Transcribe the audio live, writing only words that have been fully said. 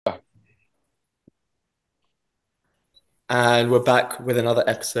And we're back with another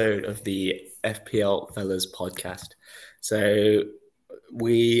episode of the FPL Fellas podcast. So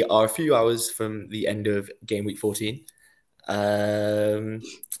we are a few hours from the end of game week 14. Um,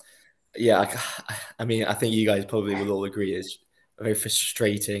 yeah, I mean, I think you guys probably will all agree it's a very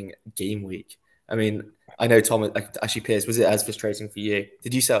frustrating game week. I mean, I know Tom, actually, Piers, was it as frustrating for you?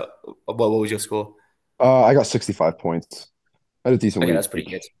 Did you sell? What was your score? I got 65 points. I had a decent Okay, week. that's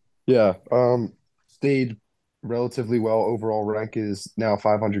pretty good. Yeah. Stayed relatively well. Overall rank is now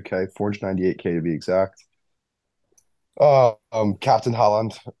 500k, 498k to be exact. Captain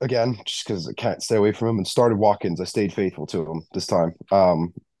Holland again, just because I can't stay away from him, and started Watkins. I stayed faithful to him this time.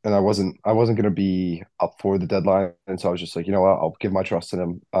 And I wasn't gonna be up for the deadline, and so I was just like, you know what, I'll give my trust in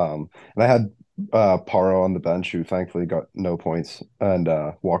him. And I had Paro on the bench, who thankfully got no points, and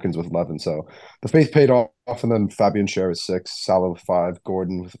Watkins with 11. So the faith paid off, and then Fabian Schär with 6, Salah with 5,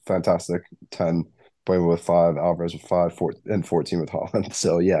 Gordon with a fantastic 10. Bueno with 5, Alvarez with 5, 4, and 14 with Holland.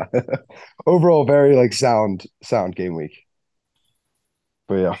 So yeah, overall very like sound game week.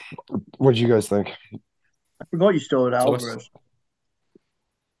 But yeah, what did you guys think? I forgot you still had Thomas? Alvarez.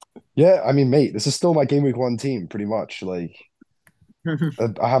 Yeah, I mean, mate, this is still my game week one team, pretty much. Like,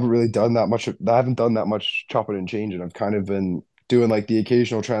 I haven't really done that much. I haven't done that much chopping and changing. I've kind of been doing like the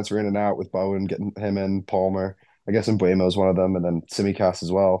occasional transfer in and out with Bowen, getting him in, Palmer. I guess Mbuemo is one of them, and then Simicast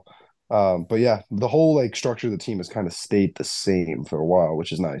as well. But yeah, the whole like structure of the team has kind of stayed the same for a while,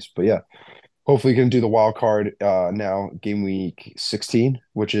 which is nice. But yeah, hopefully, we can do the wild card now, game week 16,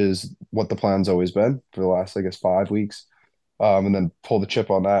 which is what the plan's always been for the last, I guess, 5 weeks. And then pull the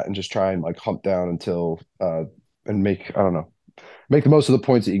chip on that and just try and like hunt down until and make, I don't know, make the most of the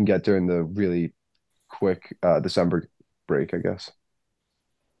points that you can get during the really quick December break, I guess.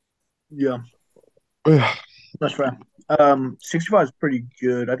 Yeah, Yeah. that's fair. 65 is pretty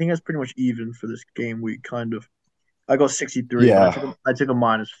good. I think that's pretty much even for this game week, kind of. I got 63, but I Yeah. took a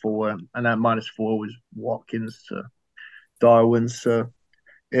 -4, and that -4 was Watkins to Darwin, so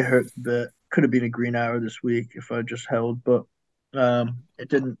it hurts a bit. Could have been a green arrow this week if I just held, but it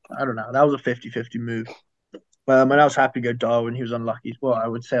didn't. I don't know. That was a 50-50 move. And I was happy to go Darwin. He was unlucky. Well, I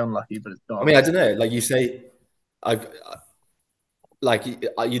would say unlucky, but it's I mean, I Darwin. don't know. Like you say, I've like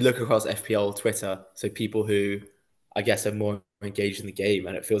you look across FPL Twitter, so people who I guess are more engaged in the game,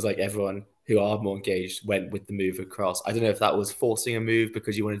 and it feels like everyone who are more engaged went with the move across. I don't know if that was forcing a move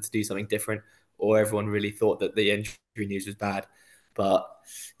because you wanted to do something different, or everyone really thought that the injury news was bad. But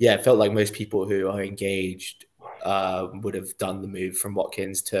yeah, it felt like most people who are engaged would have done the move from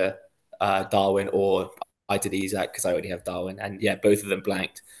Watkins to Darwin, or I did Isaac because I already have Darwin, and yeah, both of them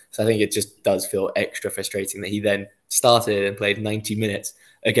blanked. So I think it just does feel extra frustrating that he then started and played 90 minutes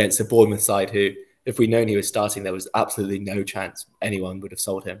against a Bournemouth side who, if we'd known he was starting, there was absolutely no chance anyone would have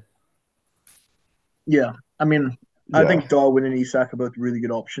sold him. Yeah, I mean, I Yeah. think Darwin and Isak are both really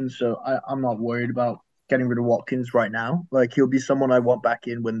good options, so I'm not worried about getting rid of Watkins right now. Like he'll be someone I want back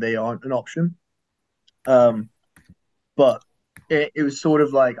in when they aren't an option. Um, but it was sort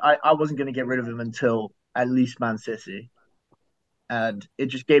of like I wasn't going to get rid of him until at least Man City, and it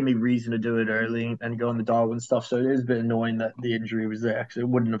just gave me reason to do it early and go on the Darwin stuff. So it is a bit annoying that the injury was there because it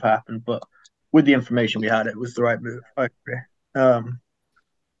wouldn't have happened. But with the information we had, it was the right move. I agree.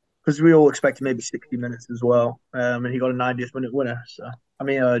 Because we all expected maybe 60 minutes as well. And he got a 90th minute winner. So, I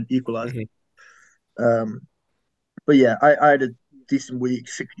mean, equalizer. Mm-hmm. Um, but yeah, I had a decent week,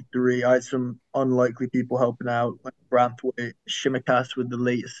 63. I had some unlikely people helping out, like Branthwaite, Shimikas with the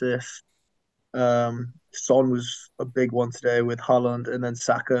late assist. Son was a big one today with Holland, and then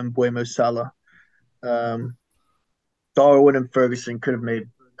Saka and Buemo Salah. Um, Darwin and Ferguson could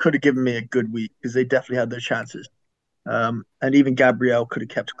have given me a good week because they definitely had their chances. And even Gabriel could have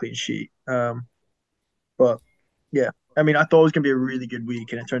kept a clean sheet. But yeah, I mean, I thought it was gonna be a really good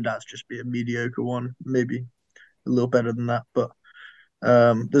week, and it turned out to just be a mediocre one, maybe a little better than that. But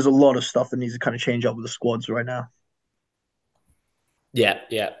there's a lot of stuff that needs to kind of change up with the squads right now. Yeah,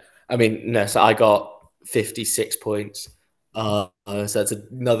 yeah. I mean, no, so I got 56 points. So that's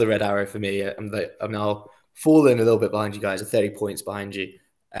another red arrow for me. I'm now falling a little bit behind you guys, 30 points behind you.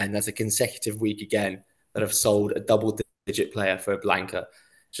 And that's a consecutive week again that I've sold a double digit player for a blanker.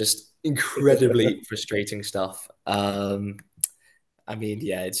 Just incredibly frustrating stuff. I mean,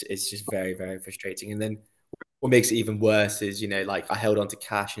 yeah, it's just very, very frustrating. And then what makes it even worse is, like I held on to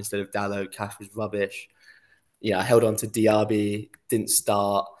Cash instead of Dallo. Cash was rubbish. Yeah, I held on to DRB, didn't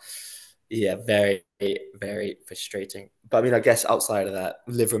start. Yeah, very, very frustrating. But I mean, I guess outside of that,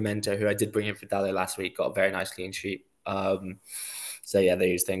 Livramento, who I did bring in for Dallo last week, got a very nice clean sheet. So yeah,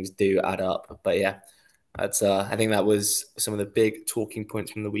 those things do add up. But yeah, that's I think that was some of the big talking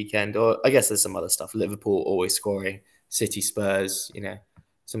points from the weekend. Or I guess there's some other stuff. Liverpool always scoring, City, Spurs.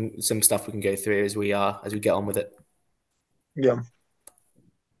 Some stuff we can go through as we get on with it. Yeah.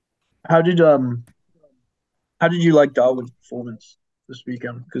 How did you like Darwin's performance this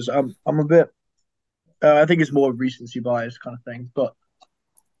weekend? Because I'm a bit. I think it's more recency bias kind of thing, but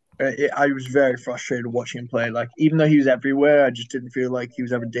I was very frustrated watching him play. Like even though he was everywhere, I just didn't feel like he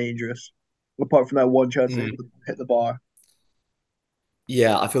was ever dangerous. Apart from that one chance that he hit the bar.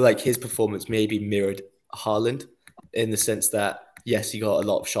 Yeah, I feel like his performance maybe mirrored Haaland in the sense that yes, he got a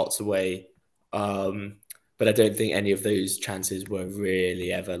lot of shots away, but I don't think any of those chances were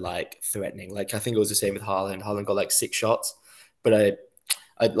really ever like threatening. Like I think it was the same with Haaland. Haaland got like 6 shots, but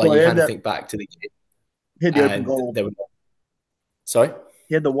I like Well, you kind of think back to the game he had the open and goal. there were sorry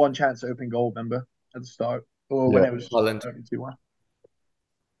He had the one chance to open goal, remember, at the start, or when Yeah. it was Haaland. 2-1.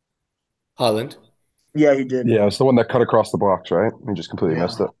 Haaland. Yeah, he did. Yeah, it's the one that cut across the box, right? He just completely Yeah,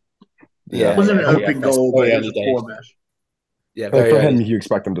 missed it. it Yeah. Yeah, wasn't yeah, an yeah. open That's goal, but very it was early a days. poor miss. Yeah, Like very for early. him, you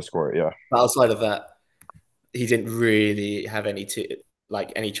expect him to score it, yeah. But outside of that, he didn't really have any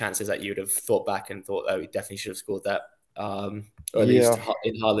chances that you would have thought back and thought, oh, he definitely should have scored that. Or at least Yeah,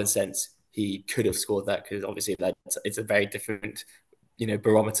 in Haaland's sense, he could have scored that because obviously it's a very different,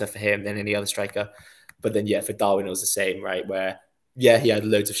 barometer for him than any other striker. But then, yeah, for Darwin, it was the same, right? Where, yeah, he had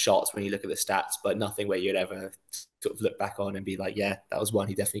loads of shots when you look at the stats, but nothing where you'd ever sort of look back on and be like, yeah, that was one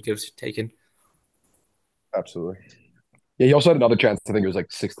he definitely could have taken. absolutely. Yeah, he also had another chance. I think it was like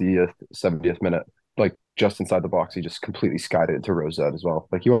 60th, 70th minute, like just inside the box. He just completely skied it into Rosette as well.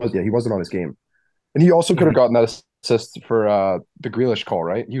 Like he wasn't on his game. And he also could have Mm-hmm. gotten that assist for the Grealish call,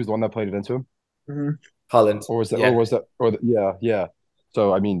 right? He was the one that played it into him. Mm-hmm. Haaland, Or yeah. was that, yeah, yeah.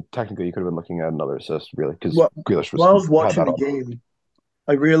 So, I mean, technically, you could have been looking at another assist, really, because Well, Grealish while I was had watching that the on. game,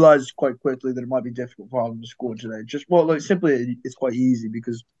 I realized quite quickly that it might be difficult for Haaland to score today. Just well, like simply, it's quite easy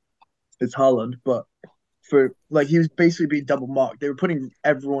because it's Haaland, but for like he was basically being double marked. They were putting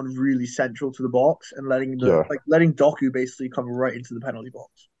everyone really central to the box and Yeah, letting Doku basically come right into the penalty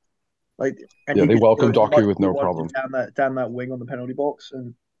box. Like and yeah, he they could go welcomed as much Doku as with he no wanted problem. down that wing on the penalty box,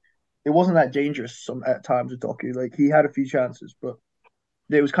 and it wasn't that dangerous some at times with Doku. Like he had a few chances, but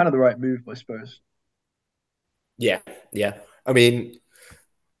it was kind of the right move by Spurs. Yeah, yeah. I mean,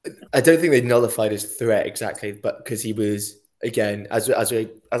 I don't think they nullified his threat exactly, but because he was again, as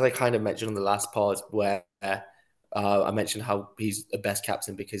I kind of mentioned on the last pod, where I mentioned how he's the best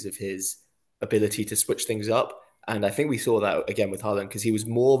captain because of his ability to switch things up, and I think we saw that again with Haaland because he was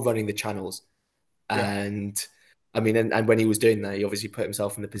more running the channels, Yeah, and I mean, and when he was doing that, he obviously put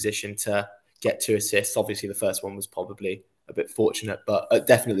himself in the position to get 2 assists. Obviously, the first one was probably a bit fortunate, but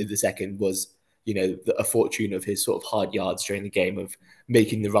definitely the second was, a fortune of his sort of hard yards during the game of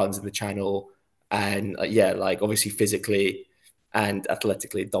making the runs in the channel and yeah, like obviously physically and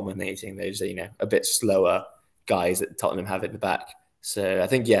athletically dominating those, a bit slower guys that Tottenham have in the back. So I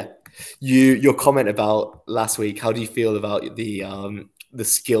think, yeah, your comment about last week, how do you feel about the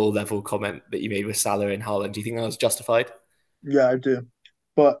skill level comment that you made with Salah and Haaland? Do you think that was justified? yeah, I do,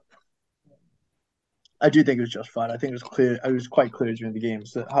 but I do think it was just fine. I think it was clear. It was quite clear during the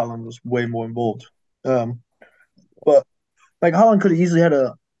games that Haaland was way more involved. Um, but like Haaland could have easily had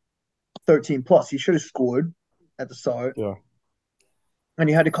a 13 plus. He should have scored at the start, Yeah. and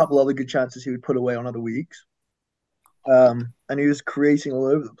he had a couple other good chances he would put away on other weeks. And he was creating all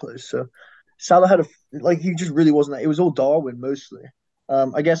over the place. So Salah had he just really wasn't that. It was all Darwin mostly.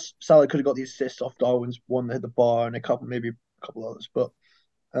 I guess Salah could have got the assist off Darwin's one that hit the bar and maybe a couple others, but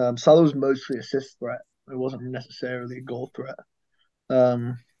Salah was mostly assist threat. It wasn't necessarily a goal threat.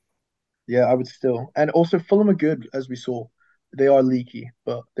 Um, yeah, I would still, and also Fulham are good as we saw. They are leaky,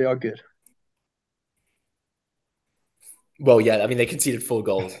 but they are good. Well, yeah, I mean they conceded 4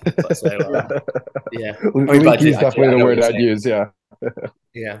 goals, but so Yeah, yeah. I mean, but Leaky is definitely I the know what word you're I'd saying. use, yeah.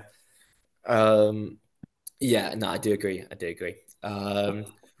 Yeah. Yeah, no, I do agree. I do agree.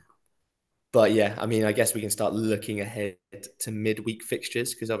 But yeah, I mean, I guess we can start looking ahead to midweek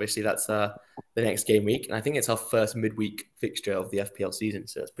fixtures because obviously that's the next game week, and I think it's our first midweek fixture of the FPL season,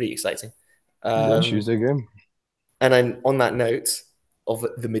 so it's pretty exciting. Yeah, Um, Tuesday game. and then on that note of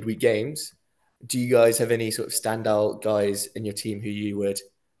the midweek games, do you guys have any sort of standout guys in your team who you would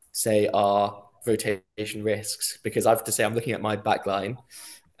say are rotation risks? Because I have to say, I'm looking at my back line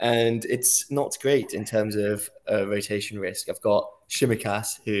and it's not great in terms of rotation risk. I've got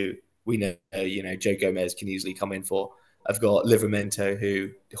Shimikas, who we know, Joe Gomez can easily come in for. I've got Livramento, who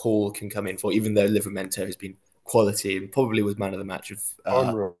Hall can come in for, even though Livramento has been quality and probably was man of the match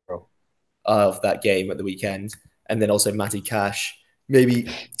Unreal. of that game at the weekend. And then also Matty Cash, maybe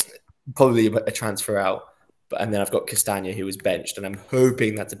probably a transfer out. And then I've got Castagna, who was benched, and I'm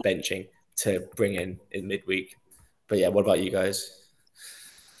hoping that's a benching to bring in midweek. But yeah, what about you guys?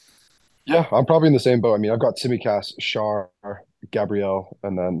 Yeah, I'm probably in the same boat. I mean, I've got Simicast, Shar, Gabriel,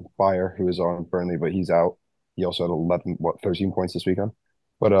 and then Bayer, who is on Burnley, but he's out. He also had 11, 13 points this weekend.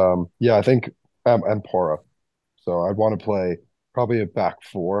 But yeah, I think and Pora. So I'd want to play probably a back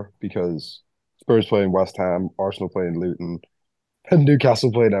four because Spurs playing West Ham, Arsenal playing Luton, and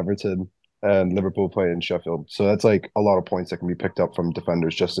Newcastle playing Everton, and Liverpool playing Sheffield. So that's like a lot of points that can be picked up from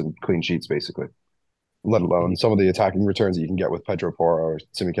defenders just in clean sheets, basically. Let alone Mhm. some of the attacking returns that you can get with Pedro Porro or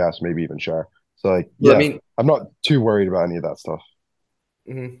Simicast, maybe even Share. So like, Well, I yeah, mean, I'm not too worried about any of that stuff.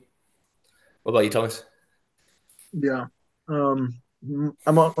 mhm. What about you, Thomas? Yeah.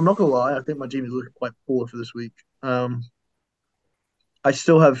 I'm not gonna lie. I think my team is looking quite poor for this week. I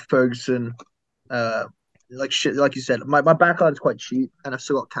still have Ferguson. Uh, like shit, like you said, my backline is quite cheap, and I've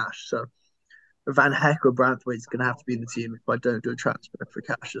still got cash. So Van Heck or Branthwaite's gonna have to be in the team if I don't do a transfer for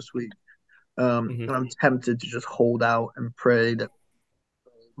cash this week. Hmm. And I'm tempted to just hold out and pray that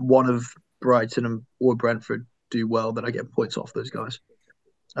one of Brighton or Brentford do well, that I get points off those guys.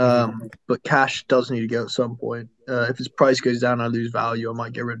 Hmm. But cash does need to go at some point. If his price goes down, I lose value. I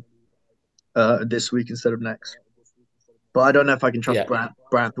might get rid this week instead of next. But I don't know if I can trust Yeah,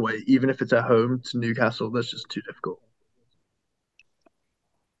 Branthwaite, even if it's at home to Newcastle. That's just too difficult.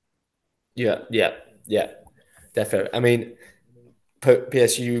 yeah, yeah, definitely. I mean,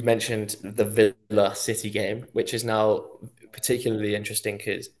 PS, you mentioned the Villa City game, which is now particularly interesting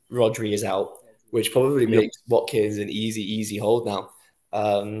because Rodri is out, which probably Yep. makes Watkins an easy hold now.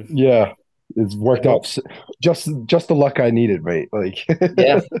 Yeah, it's I'm worked not. out just the luck I needed, mate. Like,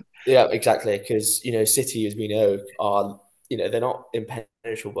 Yeah, yeah, exactly. Because City, as we know, are they're not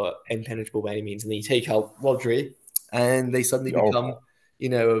impenetrable by any means, and then you take out Rodri, and they suddenly oh become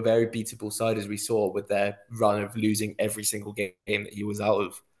a very beatable side, as we saw with their run of losing every single game that he was out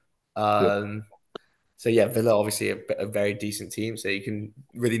of. yep, Um, so yeah, Villa obviously a very decent team, so you can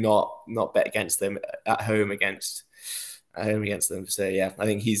really not bet against them at home against them. So yeah, I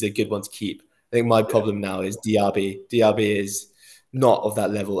think he's a good one to keep. I think my yeah, problem now is Diaby. Diaby is not of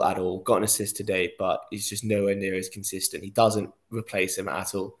that level at all. Got an assist today, but he's just nowhere near as consistent. He doesn't replace him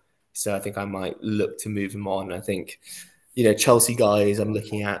at all. So I think I might look to move him on. I think Chelsea guys I'm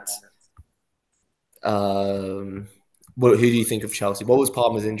looking at. Um, who do you think of Chelsea? What was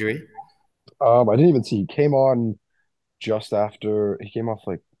Palmer's injury? I didn't even see he came on just after he came off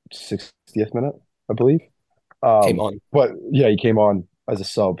like 60th minute, I believe. Came on. But yeah, he came on as a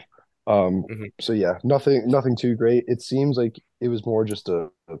sub. Hmm. So yeah, nothing too great. It seems like it was more just a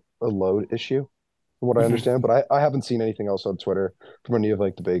load issue, from what I Hmm. understand. But I haven't seen anything else on Twitter from any of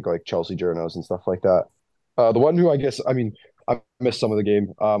like the big like Chelsea journos and stuff like that. The one who I guess I mean I missed some of the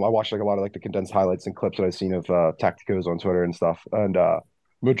game. I watched like a lot of like the condensed highlights and clips that I've seen of Tacticos on Twitter and stuff. And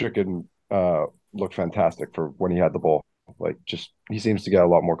Mudryk and looked fantastic for when he had the ball. Like just he seems to get a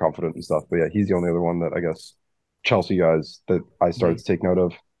lot more confident and stuff. But yeah, he's the only other one that I guess Chelsea guys that I started Hmm. to take note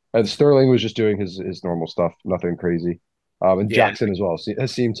of. And Sterling was just doing his normal stuff, nothing crazy. And Yeah, Jackson as well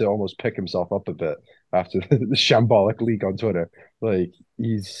has seemed to almost pick himself up a bit after the shambolic leak on Twitter. Like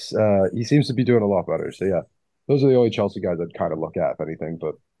he seems to be doing a lot better. So yeah, those are the only Chelsea guys I'd kind of look at if anything,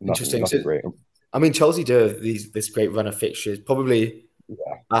 but interesting. nothing So, great. I mean, Chelsea do have this great run of fixtures probably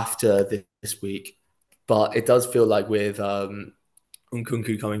Yeah, after this week, but it does feel like with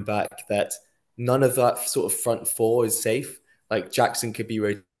Nkunku coming back that none of that sort of front four is safe. Like Jackson could be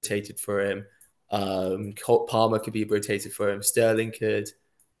rotated for him, Palmer could be rotated for him, Sterling could.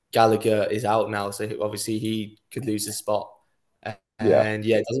 Gallagher is out now, so obviously he could lose his spot. yeah. And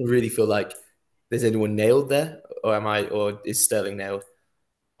yeah, it doesn't really feel like there's anyone nailed there, or is Sterling nailed?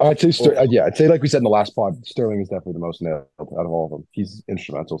 I'd say, Or yeah, I'd say like we said in the last pod, Sterling is definitely the most nailed out of all of them. He's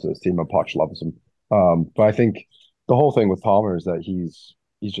instrumental to this team, and Poch loves him. But I think the whole thing with Palmer is that he's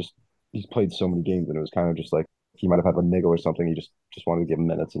played so many games, and it was kind of just like he might have had a niggle or something. He just wanted to give him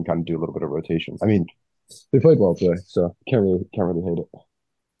minutes and kind of do a little bit of rotation. I mean, they played well today, so can't really hate it.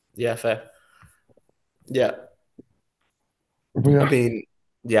 yeah, fair. Yeah, But I yeah, mean,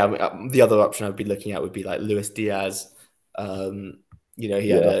 yeah. The other option I'd be looking at would be like Luis Diaz. Um, he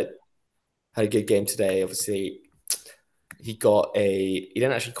yeah, had a good game today. Obviously, he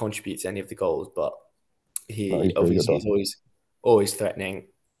didn't actually contribute to any of the goals, but no, he he's pretty good obviously though. is always threatening,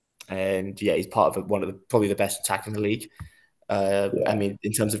 and yeah, he's part of one of the probably the best attack in the league. I Yeah, mean,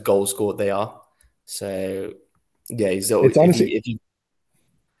 in terms of goals scored, they are. So yeah, he's it's honestly if you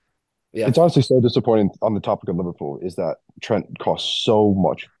yeah it's honestly so disappointing on the topic of Liverpool is that Trent costs so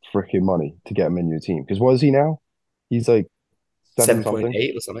much freaking money to get him in your team. Because what is he now? He's like seven something.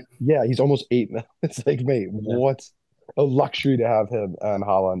 7.8 or something. Yeah, he's almost eight now. It's like, mate, Yeah. what a luxury to have him and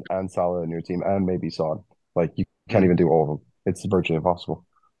Haaland and Salah in your team and maybe Son. Like you can't even do all of them. It's virtually impossible.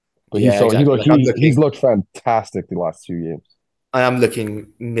 But Yeah, exactly. Like he's looked fantastic the last 2 games. I am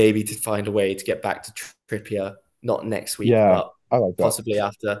looking maybe to find a way to get back to Trippier, not next week, Yeah, but I like that. possibly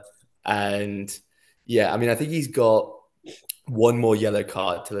after. And yeah, I mean, I think he's got one more yellow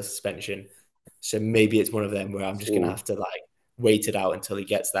card to the suspension. So maybe it's one of them where I'm just going to Ooh. have to like wait it out until he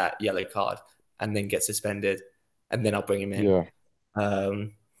gets that yellow card and then get suspended. And then I'll bring him in. Yeah.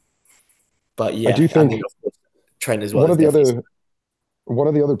 Um, but I yeah, do I mean, think of course, Trent as well one is of the definitely. other one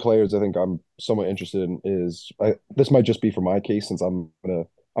of the other players I think I'm somewhat interested in is this might just be for my case since I'm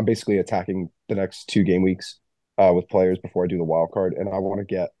basically attacking the next 2 game weeks with players before I do the wild card, and I want to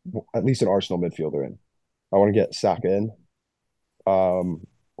get at least an Arsenal midfielder in. I want to get Saka in,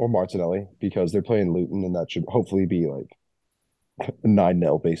 or Martinelli because they're playing Luton, and that should hopefully be like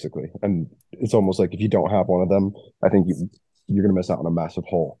 9-0 basically. And it's almost like if you don't have one of them, I think you're gonna miss out on a massive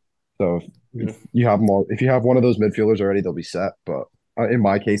hole. So if Mhm. you have more, if you have one of those midfielders already, they'll be set. But in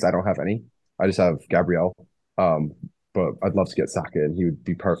my case, I don't have any. I just have Gabriel. Um, but I'd love to get Saka and he would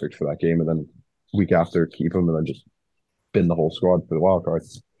be perfect for that game. And then week after, keep him and then just bin the whole squad for the wild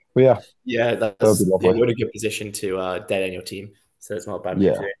cards. But yeah, Yeah, that would be yeah, lovely. you're in a good position to dead end your team. So it's not a bad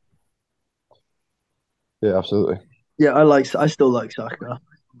move to Yeah, do. yeah, absolutely. Yeah, I still like Saka.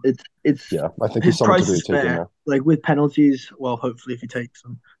 It's Yeah, I think his he's someone to price really is take in fair. there. Like with penalties, well, hopefully if he takes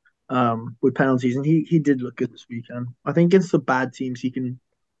them, with penalties, and he did look good this weekend. I think against the bad teams, he can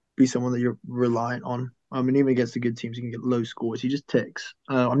be someone that you're reliant on. And even against the good teams, he can get low scores. He just ticks.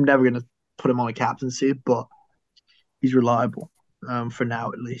 I'm never gonna put him on a captaincy, but he's reliable for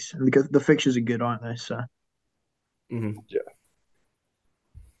now at least. And the fixtures are good, aren't they? So Mm-hmm. Yeah,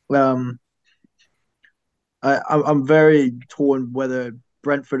 um, I'm very torn whether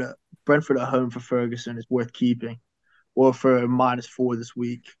Brentford Brentford at home for Ferguson is worth keeping or for a -4 this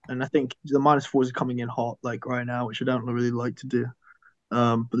week. And I think the -4s are coming in hot like right now, which I don't really like to do.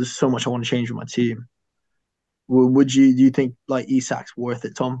 But there's so much I want to change with my team. Would you do you think like Isak's worth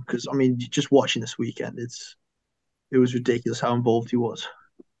it, Tom? Because I mean, just watching this weekend, it was ridiculous how involved he was.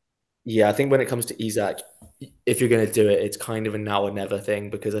 Yeah, I think when it comes to Isak, if you're going to do it, it's kind of a now or never thing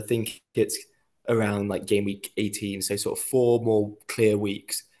because I think it's around like game week 18, so sort of 4 more clear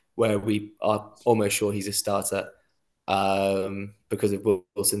weeks where we are almost sure he's a starter because of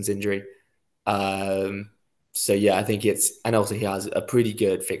Wilson's injury. Um, so yeah, I think it's and also he has a pretty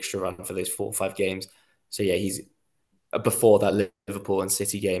good fixture run for those 4 or 5 games. So yeah, he's before that Liverpool and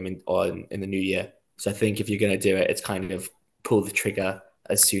City game in the new year. So I think if you're going to do it, it's kind of pull the trigger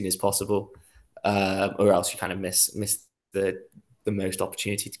as soon as possible, or else you kind of miss the most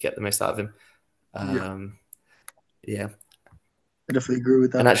opportunity to get the most out of him. Yeah, Um, yeah, I definitely agree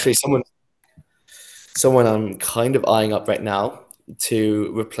with and that. actually, someone I'm kind of eyeing up right now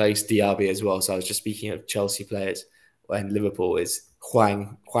to replace Diaby as well. So I was just speaking of Chelsea players when Liverpool is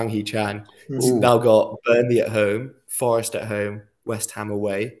Huang Hee Chan. He's Mhm. Ooh, now got Burnley at home, Forest at home, West Ham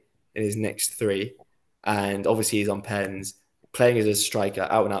away in his next three, and obviously he's on pens, playing as a striker,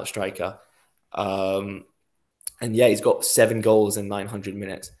 out and out striker. Um, and yeah, he's got 7 goals in 900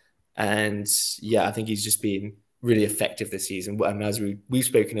 minutes. And yeah, I think he's just been really effective this season. And as we've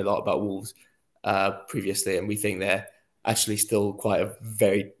spoken a lot about Wolves previously, and we think they're actually still quite a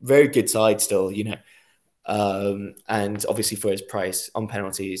very, very good side still, you know. And obviously for his price on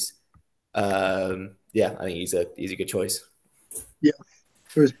penalties, yeah, I think he's a good choice. Yeah,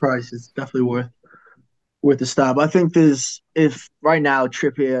 for his price, it's definitely worth a stab. I think there's if right now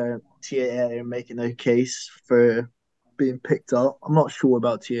Trippier and TAA are making a case for being picked up. I'm not sure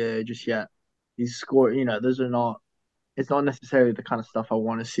about TAA just yet. He's scoring, those are not it's not necessarily the kind of stuff I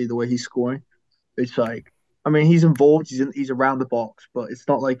want to see the way he's scoring. It's like I mean he's involved, he's around the box, but it's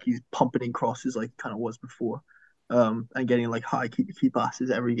not like he's pumping in crosses like kind of was before. And getting like high key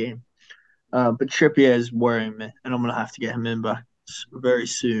passes every game. But Trippier is worrying me, and I'm gonna have to get him in back very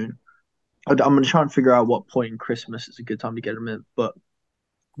soon. I'm gonna try and figure out what point in Christmas is a good time to get him in, but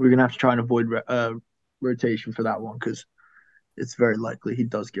we're gonna have to try and avoid rotation for that one because it's very likely he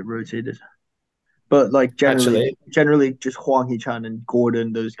does get rotated. But like Actually, generally just Huang Hee-chan and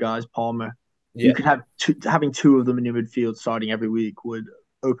Gordon, those guys, Palmer, you yeah. could have having two of them in your midfield starting every week would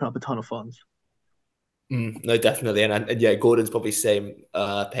open up a ton of funds. No, definitely, and yeah, Gordon's probably same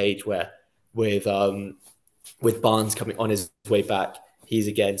page where with with Barnes coming on his way back, he's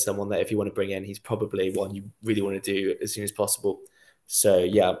again someone that if you want to bring in, he's probably one you really want to do as soon as possible. So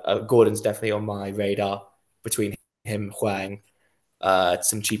yeah, Gordon's definitely on my radar between him, Huang,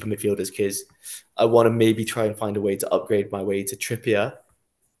 some cheaper midfielders because I want to maybe try and find a way to upgrade my way to Trippier.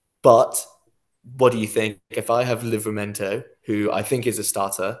 But what do you think if I have Livramento, who I think is a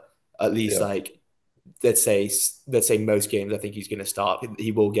starter, at least yeah. like let's say most games, I think he's going to start.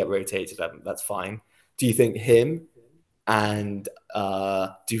 He will get rotated. That's fine. Do you think him and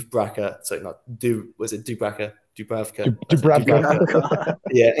Dubravka? Sorry, not Du. Was it Dubravka? Dubravka. That's it. Dubravka. Dubravka.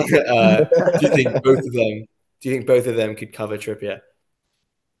 Yeah. Yeah. Do you think both of them? Do you think both of them could cover Trippier?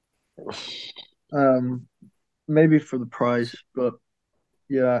 um, maybe for the price, but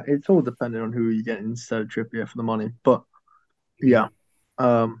yeah, it's all dependent on who you get instead of Trippier for the money. But yeah,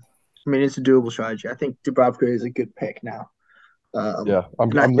 Mm. I mean, it's a doable strategy. I think Dubravka is a good pick now. Yeah,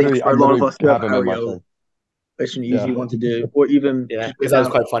 And I think for a I'm lot of literally us who have have him in my Areola, thing. it's an Yeah, easy one to do, or even Yeah, just go because that was down.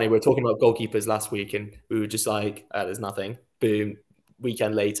 quite funny. We were talking about goalkeepers last week, and we were just like, "There's nothing." Boom.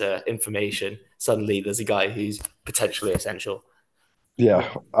 Weekend later, information. Suddenly, there's a guy who's potentially essential. yeah.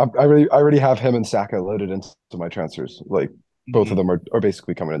 Yeah, I already have him and Saka loaded into my transfers. Like both of Mhm. them are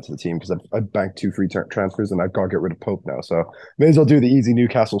basically coming into the team because I've banked two free transfers and I've got to get rid of Pope now. So may as well do the easy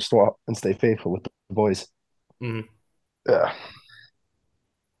Newcastle swap and stay faithful with the boys. Mhm. Yeah,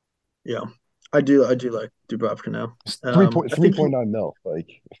 yeah, I do like Dubravka now. it's I three think point nine mil.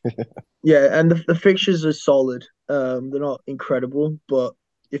 Like yeah, and the fixtures are solid. They're not incredible, but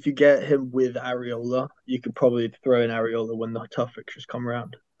if you get him with Areola, you could probably throw in Areola when the tough fixtures come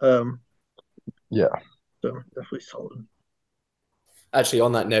around. yeah, So definitely solid. Actually,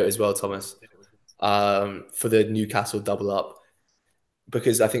 on that note as well, Thomas, for the Newcastle double up,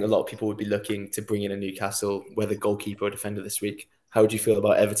 because I think a lot of people would be looking to bring in a Newcastle, whether goalkeeper or defender this week. How would you feel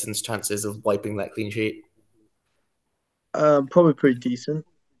about Everton's chances of wiping that clean sheet? Probably pretty decent,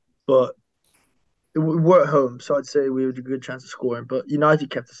 but we're at home, so I'd say we had a good chance of scoring. But United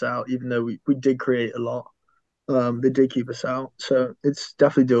kept us out, even though we did create a lot. They did keep us out, so it's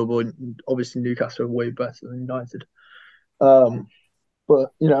definitely doable. And obviously, Newcastle are way better than United. Um,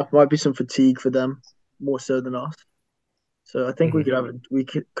 but might be some fatigue for them more so than us. So I think we Mhm. could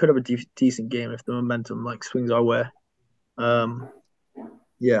have could have a decent game if the momentum like swings our way. Um,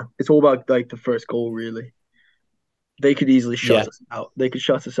 yeah, it's all about like the first goal really. They could easily Yeah, shut us out. They could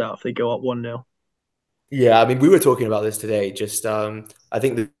shut us out if they go up 1-0. yeah, I mean, we were talking about this today. Just, I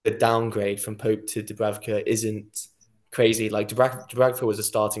think the downgrade from Pope to Dubravka isn't crazy. Like Dubravka was a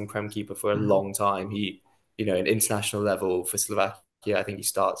starting Prem keeper for a Mm-hmm. long time. He, an international level for Slovakia. I think he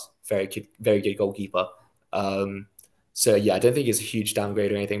starts very good goalkeeper. Um, so yeah, I don't think it's a huge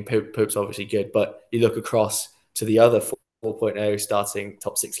downgrade or anything. Pope's obviously good, but you look across to the other 4.0 starting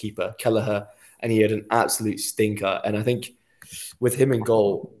top six keeper, Kelleher, and he had an absolute stinker. And I think with him in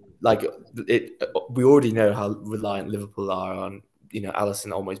goal, like we already know how reliant Liverpool are on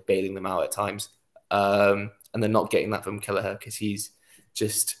Allison almost bailing them out at times, and they're not getting that from Kelleher because he's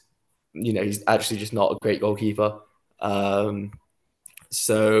just he's actually just not a great goalkeeper. Um,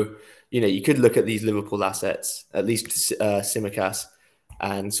 so you could look at these Liverpool assets, at least Simicast,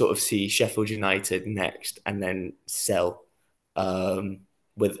 and sort of see Sheffield United next, and then sell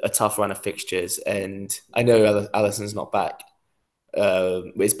with a tough run of fixtures. And I know Allison's not back,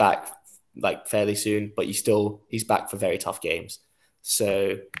 is back like fairly soon, but he's back for very tough games.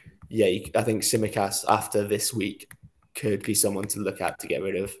 So yeah, I think Simicast after this week could be someone to look at to get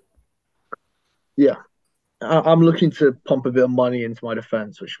rid of. Yeah, I'm looking to pump a bit of money into my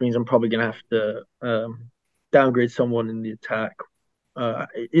defense, which means I'm probably going to have to downgrade someone in the attack. I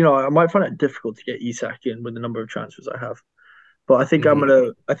might find it difficult to get Isak in with the number of transfers I have, but I think I'm Mm-hmm.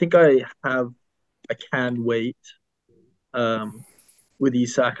 gonna. I think I can wait with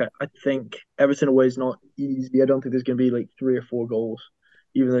Isak. I think Everton away is not easy. I don't think there's going to be like 3 or 4 goals,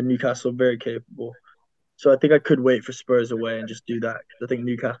 even though Newcastle are very capable. So I think I could wait for Spurs away and just do that because I think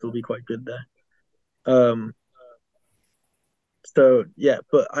Newcastle will be quite good there. Um, so yeah,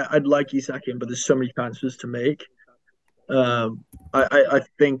 but I'd like Isak in, but there's so many transfers to make. Um, I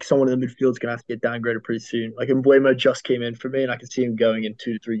think someone in the midfield is gonna have to get downgraded pretty soon. Like Embuemo just came in for me, and I can see him going in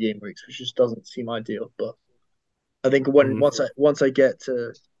 2 to 3 game weeks, which just doesn't seem ideal. But I think Mm-hmm. once I get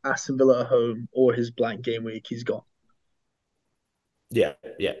to Aston Villa at home or his blank game week, he's gone. Yeah,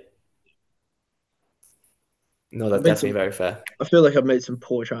 yeah. No, I've that's made definitely some. very fair. I feel like I've made some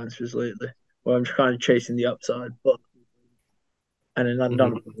poor transfers lately, where I'm kind of chasing the upside, but and then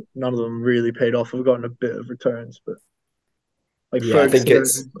Mm-hmm. none of them really paid off. I've gotten a bit of returns, but like Yeah, I think Ferguson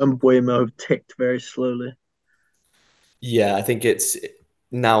it's and Buemo have ticked very slowly. Yeah, I think it's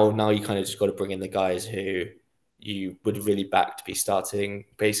now you kind of just got to bring in the guys who you would really back to be starting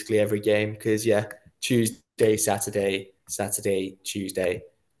basically every game because yeah, Tuesday, Saturday, Tuesday.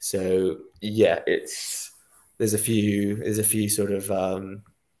 So yeah, it's there's a few sort of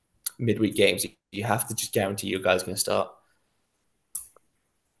midweek games you have to just guarantee your guys going to start.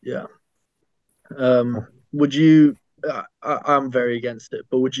 Yeah. Would you? I'm very against it,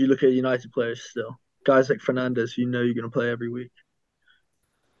 but would you look at United players still? Guys like Fernandez, you know you're going to play every week.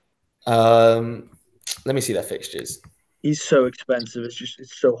 Um, Let me see their fixtures. He's so expensive.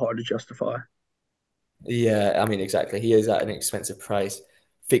 It's so hard to justify. Yeah, I mean, exactly. He is at an expensive price.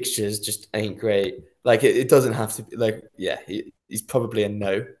 Fixtures just ain't great. Like it doesn't have to be like, yeah, he's probably a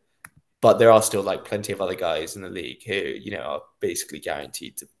no, but there are still like plenty of other guys in the league who, are basically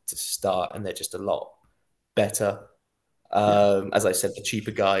guaranteed to start, and they're just a lot better. Yeah, As I said, the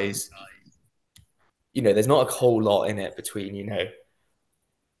cheaper guys, there's not a whole lot in it between,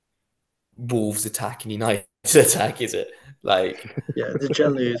 Wolves attack and United attack, is it? Like, yeah. There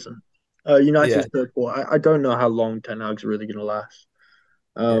generally isn't. yeah, United's third quarter. I don't know how long Ten Hag's really going to last.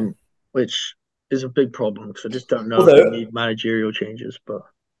 yeah. Which is a big problem because I just don't know if they Although need managerial changes. But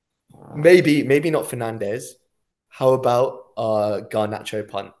maybe not Fernandez. How about Garnacho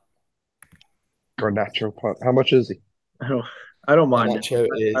punt? Garnacho punt. How much is he? I don't, I don't mind it. Garnacho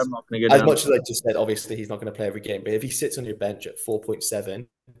I'm is, not going to go as down. much as I just said, obviously he's not going to play every game, but if he sits on your bench at 4.7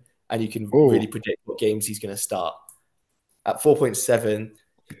 and you can really Oh, predict what games he's going to start at 4.7,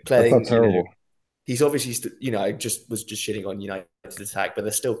 that's not playing, terrible. he's obviously, I just was just shitting on United's attack, but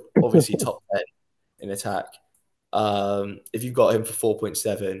they're still obviously top 10 in attack. If you've got him for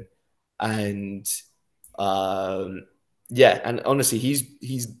 4.7 and yeah, and honestly, he's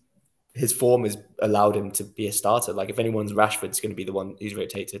his form has allowed him to be a starter. Like if anyone's Rashford's going to be the one who's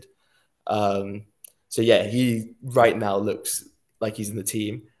rotated. Um, so yeah, he right now looks like he's in the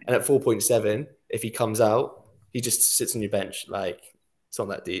team. And at 4.7, if he comes out, he just sits on your bench. Like it's not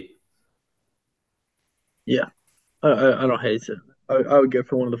that deep. Yeah, I don't hate it. I would go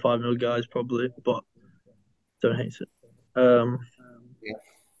for one of the 5 mil guys probably, but don't hate it. Um, Yeah.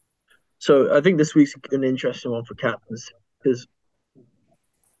 so I think this week's an interesting one for captains because,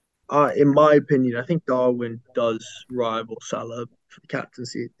 in my opinion, I think Darwin does rival Salah for the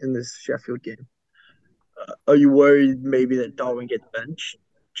captaincy in this Sheffield game. Are you worried maybe that Darwin gets benched,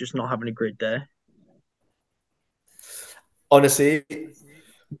 just not having a great day? Honestly,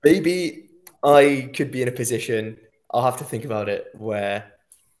 maybe I could be in a position. I'll have to think about it where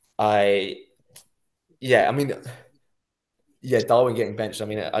I, yeah, I mean, yeah, Darwin getting benched. I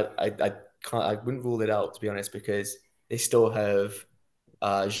mean, I can't, I wouldn't rule it out to be honest because they still have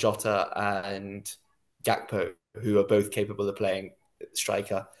Jota and Gakpo who are both capable of playing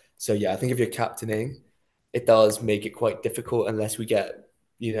striker. So yeah, I think if you're captaining, it does make it quite difficult unless we get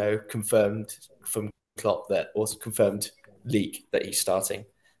confirmed from Klopp that also confirmed leak that he's starting,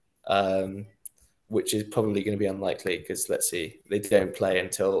 um, which is probably going to be unlikely because let's see, they don't play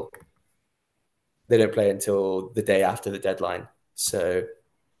until the day after the deadline. So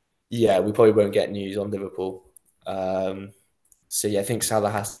yeah, we probably won't get news on Liverpool. So yeah, I think Salah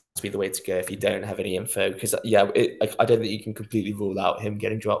has to be the way to go if you don't have any info because yeah, I don't think you can completely rule out him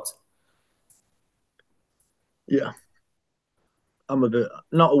getting dropped. Yeah, I'm a bit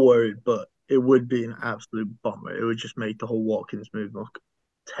not worried, but it would be an absolute bummer. It would just make the whole Watkins move look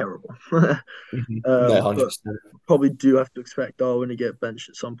terrible. No, 100. But percent probably do have to expect Darwin to get benched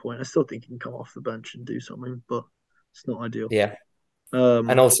at some point. I still think he can come off the bench and do something, but it's not ideal. Yeah, and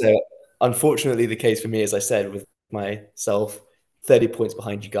Um, also, unfortunately, the case for me, as I said, with myself, 30 points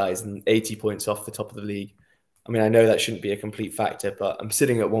behind you guys and 80 points off the top of the league. I mean, I know that shouldn't be a complete factor, but I'm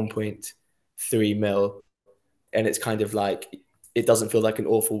sitting at 1.3 mil, and it's kind of like it doesn't feel like an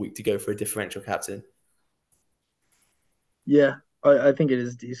awful week to go for a differential captain. yeah, I think it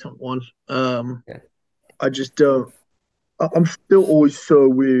is a decent one. Yeah. I just don't. I'm still always so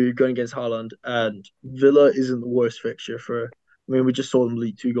weary going against Haaland, and Villa isn't the worst fixture for. I mean, we just saw them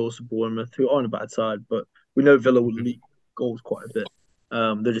leak 2 goals to Bournemouth, who are on a bad side, but we know Villa will leak goals quite a bit.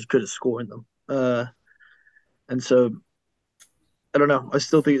 They're just good at scoring them. And so I don't know. I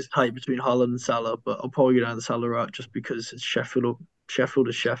still think it's tight between Haaland and Salah, but I'll probably go down the Salah route just because it's Sheffield. Sheffield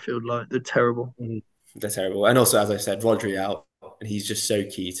is Sheffield. Like they're terrible. Mhm. They're terrible. And also, as I said, Rodri out, and he's just so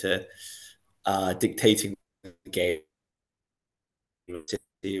key to dictating the game.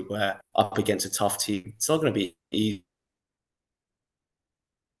 Where up against a tough team, it's not going to be easy.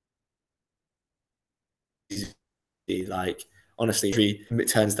 Like honestly, he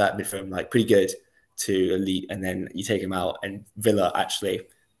turns that mid from like pretty good to elite, and then you take him out, and Villa actually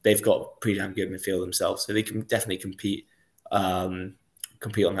they've got pretty damn good midfield themselves, so they can definitely compete on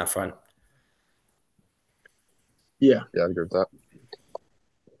that front. Yeah. Yeah, I agree with that.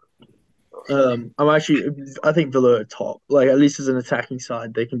 I'm actually. I think Villa are top. Like at least as an attacking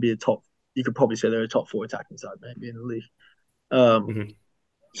side, they can be a top. You could probably say they're a top four attacking side maybe in the league. Um, Mm-hmm.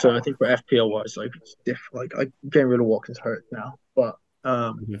 so I think for FPL wise, like it's like I getting rid of Watkins hurt now, but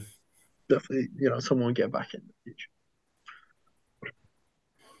Mm-hmm. definitely someone get back in the future.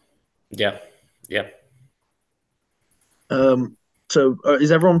 Yeah. Yeah. So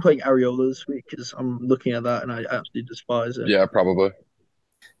is everyone playing Areola this week? Because I'm looking at that and I absolutely despise it. Yeah, probably.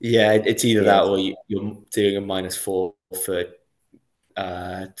 Yeah, it's either Yeah. that or you're doing a -4 for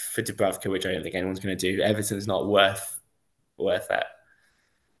Dubravka, which I don't think anyone's going to do. Everton's not worth that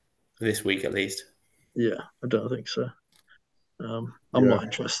this week at least. Yeah, I don't think so. I'm Yeah. not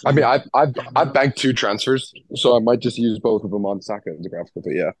interested. I mean, In I've banked 2 transfers, so I might just use both of them on Saka and Dubravka.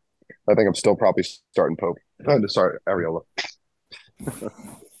 But yeah, I think I'm still probably starting Pope. To start Areola.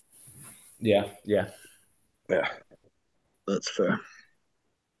 Yeah, yeah. Yeah. That's fair.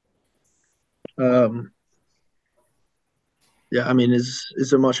 Um, yeah, I mean, is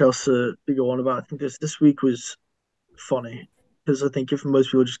there much else to go on about? I think this week was funny because I think if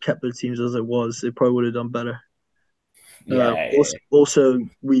most people just kept their teams as it was, they probably would have done better. Yeah. Also,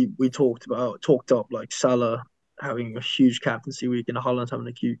 we talked up like Salah having a huge captaincy week and Haaland having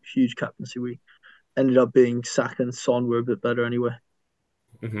a huge captaincy week. Ended up being Saka and Son were a bit better anyway.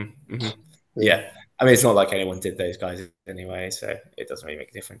 Mm-hmm, mm-hmm. Yeah. I mean, it's not like anyone did those guys anyway, so it doesn't really make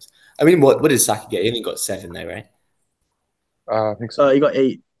a difference. I mean, what did Saka get? He only got 7 though, right? I think so. You got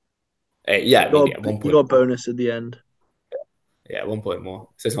 8. Yeah, I mean, yeah, 1 You point. got a bonus at the end. Yeah, 1 point more.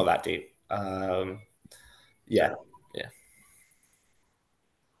 So it's not that deep. Yeah, yeah.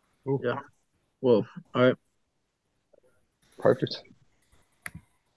 Yeah. Well, all right. Perfect.